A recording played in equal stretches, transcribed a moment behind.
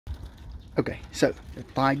Okay, so the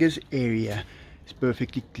tiger's area is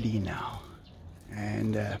perfectly clean now,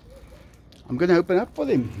 and I'm going to open up for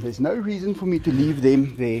them. There's no reason for me to leave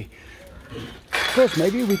them there. Of course,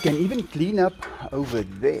 maybe we can even clean up over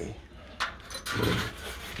there.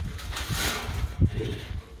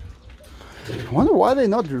 I wonder why they're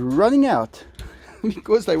not running out.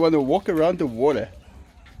 Because they want to walk around the water.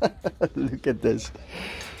 Look at this.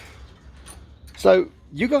 So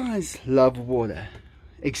you guys love water,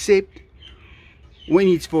 except when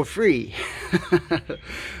it's for free.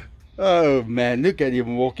 Oh man, look at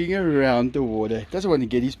him walking around the water. Doesn't want to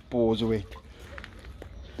get his paws wet.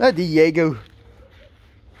 Oh, Diego.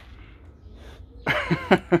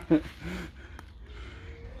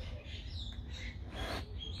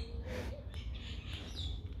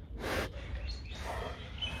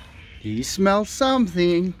 He smells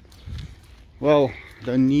something. Well,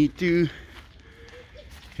 don't need to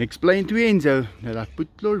explain to Enzo that I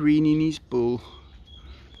put chlorine in his pool.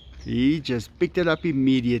 He just picked it up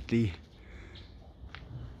immediately.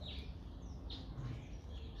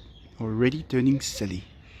 Already turning silly.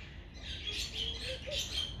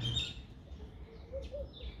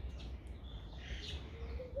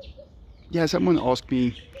 Yeah, someone asked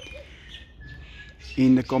me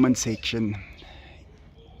in the comment section,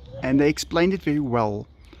 and they explained it very well,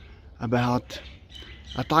 about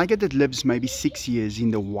a tiger that lives maybe 6 years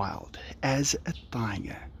in the wild as a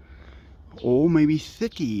tiger, or maybe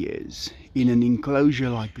 30 years in an enclosure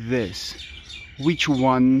like this. Which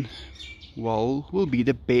one, well, will be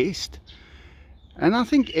the best? And I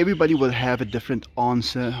think everybody will have a different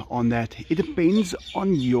answer on that. It depends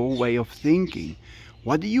on your way of thinking.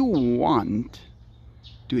 What do you want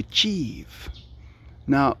to achieve?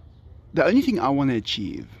 Now, the only thing I want to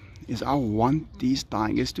achieve is I want these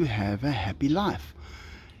tigers to have a happy life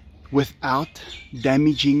without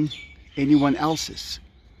damaging anyone else's.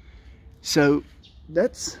 So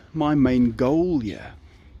that's my main goal here,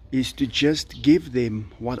 is to just give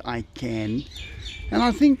them what I can. And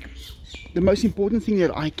I think the most important thing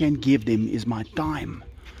that I can give them is my time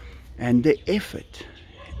and the effort,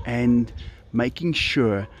 and making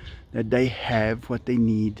sure that they have what they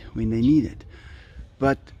need when they need it.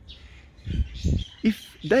 But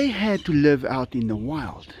if they had to live out in the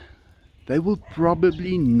wild, they will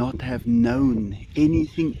probably not have known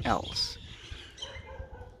anything else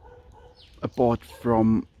apart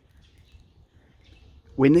from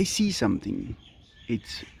when they see something,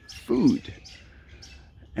 it's food.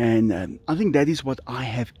 And I think that is what I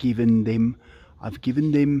have given them. I've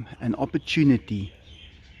given them an opportunity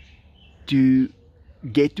to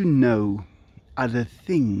get to know other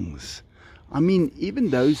things. I mean, even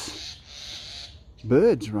those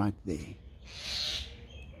birds right there,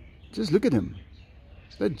 just look at them.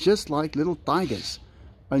 They're just like little tigers,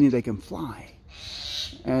 only they can fly.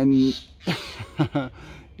 And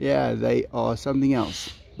yeah, they are something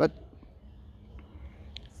else. But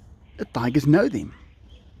the tigers know them,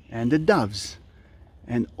 and the doves,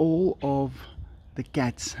 and all of the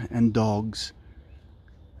cats and dogs,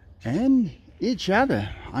 and each other.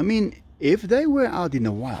 I mean, if they were out in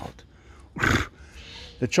the wild,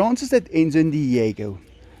 the chances that Enzo and Diego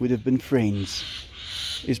would have been friends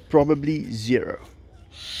is probably 0.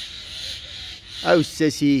 Oh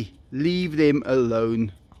sissy, leave them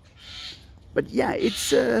alone. But yeah,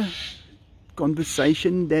 it's a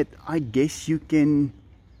conversation that I guess you can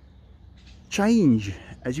change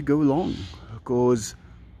as you go along, because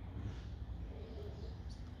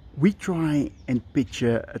we try and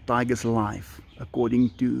picture a tiger's life according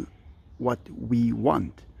to what we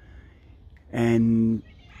want, and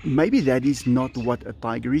maybe that is not what a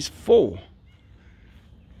tiger is for.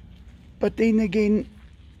 But then again,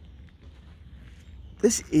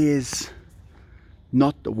 this is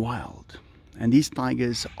not the wild, and these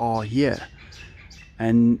tigers are here,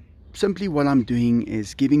 and simply what I'm doing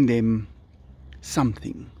is giving them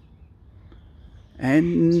something,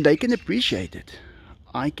 and they can appreciate it.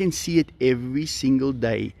 I can see it every single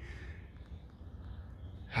day,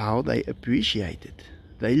 how they appreciate it.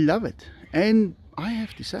 They love it. And I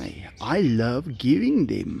have to say, I love giving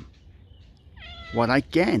them what I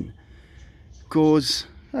can, because,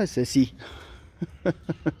 oh sissy,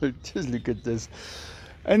 just look at this.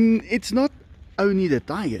 And it's not only the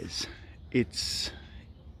tigers, it's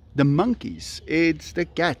the monkeys, it's the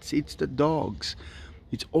cats, it's the dogs,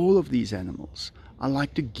 it's all of these animals. I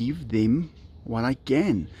like to give them what I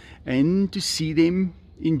can, and to see them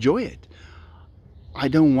enjoy it. I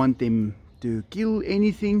don't want them to kill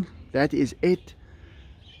anything. That is it.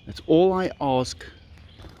 That's all I ask.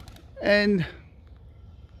 And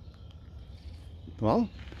well,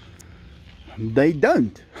 they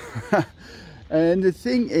don't. And the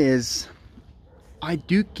thing is, I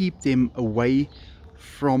do keep them away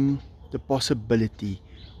from the possibility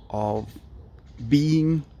of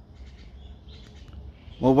being,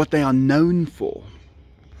 well, what they are known for.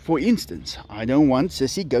 For instance, I don't want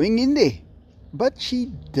Sissy going in there, but she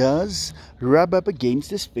does rub up against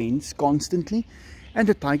this fence constantly, and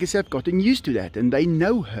the tigers have gotten used to that and they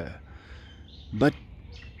know her. But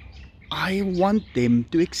I want them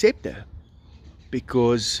to accept her,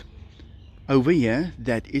 because over here,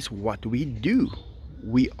 that is what we do.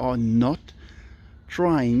 We are not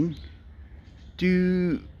trying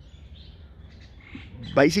to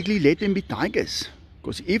basically let them be tigers,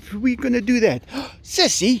 because if we're going to do that,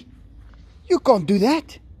 Sissy, you can't do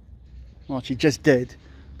that. Well, she just did,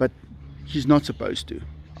 but she's not supposed to.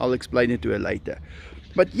 I'll explain it to her later.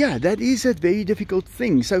 But yeah, that is a very difficult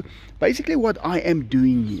thing. So basically what I am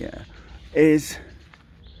doing here is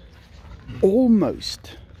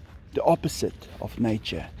almost the opposite of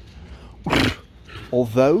nature.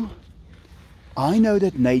 Although I know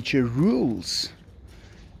that nature rules,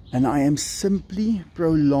 and I am simply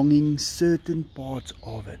prolonging certain parts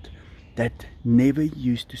of it that never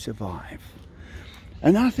used to survive.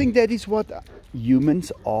 And I think that is what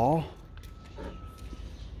humans are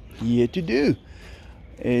here to do,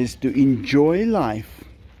 is to enjoy life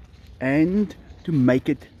and to make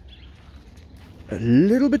it a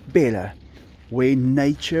little bit better, where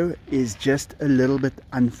nature is just a little bit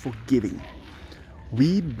unforgiving.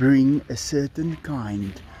 We bring a certain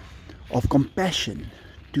kind of compassion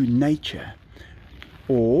to nature,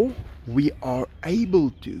 or we are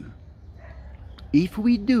able to. If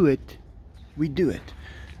we do it, we do it.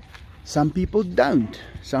 Some people don't.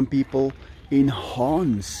 Some people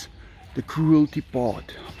enhance the cruelty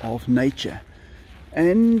part of nature,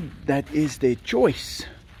 and that is their choice,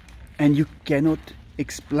 and you cannot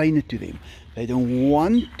explain it to them. They don't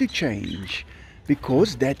want to change,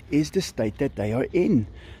 because that is the state that they are in.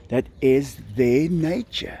 That is their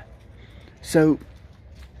nature. So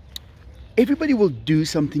everybody will do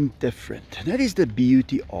something different. That is the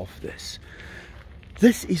beauty of this.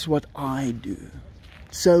 This is what I do.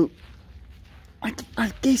 So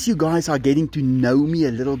I guess you guys are getting to know me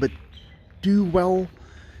a little bit too well,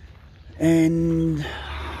 and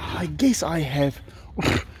I guess I have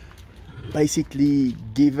basically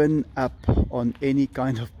given up on any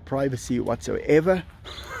kind of privacy whatsoever.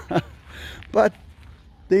 But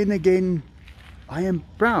then again, I am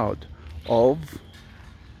proud of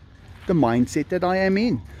the mindset that I am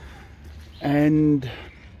in, and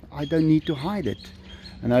I don't need to hide it,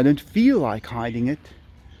 and I don't feel like hiding it,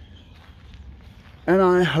 and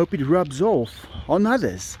I hope it rubs off on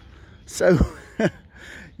others. So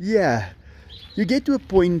yeah, you get to a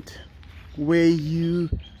point where you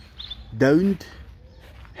don't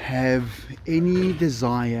have any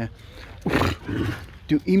desire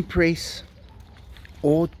to impress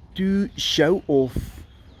or to show off,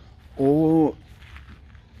 or,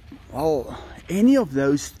 well, any of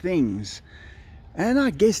those things. And I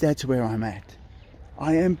guess that's where I'm at.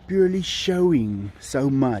 I am purely showing so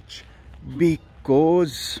much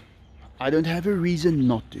because I don't have a reason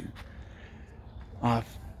not to.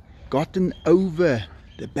 I've gotten over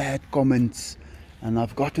the bad comments, and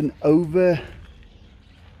I've gotten over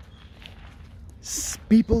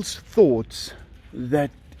people's thoughts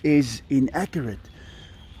that is inaccurate.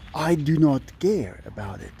 I do not care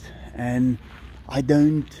about it, and I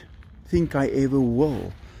don't think I ever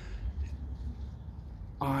will.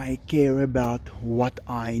 I care about what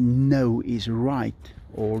I know is right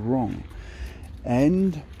or wrong,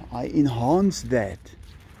 and I enhance that,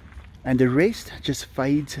 and the rest just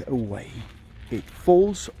fades away. It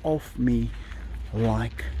falls off me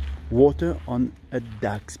like water on a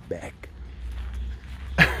duck's back.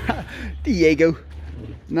 Diego.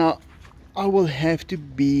 Now, I will have to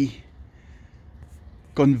be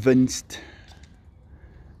convinced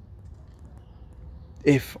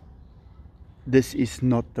if this is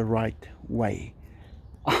not the right way.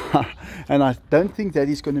 And I don't think that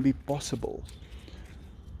is going to be possible,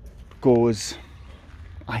 because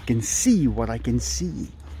I can see what I can see,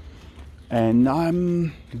 and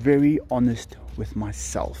I'm very honest with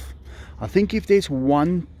myself. I think if there's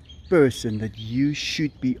one person that you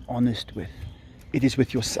should be honest with, it is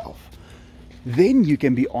with yourself. Then you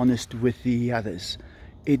can be honest with the others.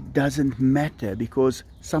 It doesn't matter, because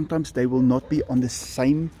sometimes they will not be on the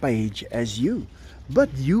same page as you,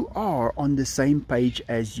 but you are on the same page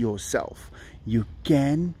as yourself. You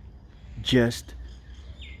can just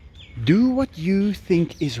do what you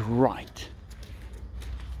think is right,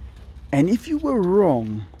 and if you were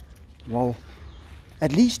wrong, well,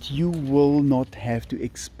 at least you will not have to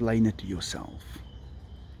explain it to yourself.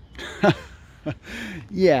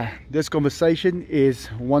 Yeah, this conversation is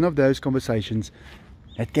one of those conversations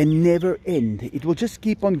that can never end. It will just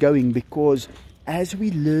keep on going, because as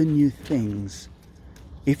we learn new things,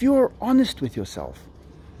 if you are honest with yourself,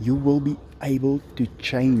 you will be able to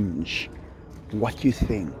change what you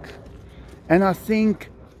think. And I think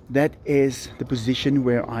that is the position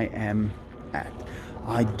where I am at.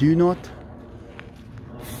 I do not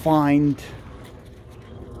find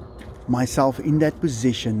myself in that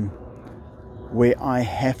position where I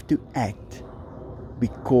have to act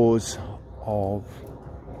because of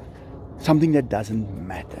something that doesn't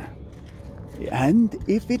matter. And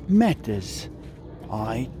if it matters,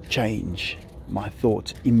 I change my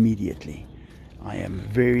thoughts immediately. I am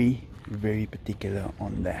very, very particular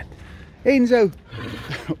on that. Enzo,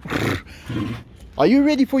 are you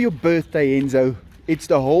ready for your birthday, Enzo? It's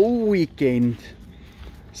the whole weekend,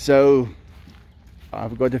 so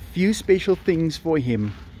I've got a few special things for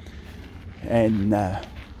him, and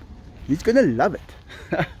he's gonna love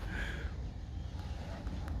it.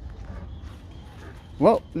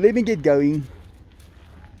 Well, let me get going.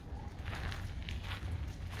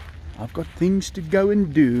 I've got things to go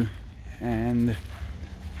and do, and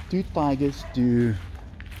 2 tigers to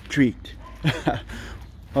treat.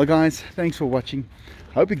 Well guys, thanks for watching.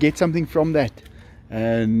 I hope you get something from that,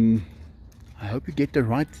 and I hope you get the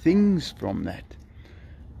right things from that.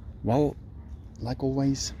 Well, like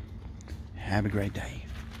always, have a great day.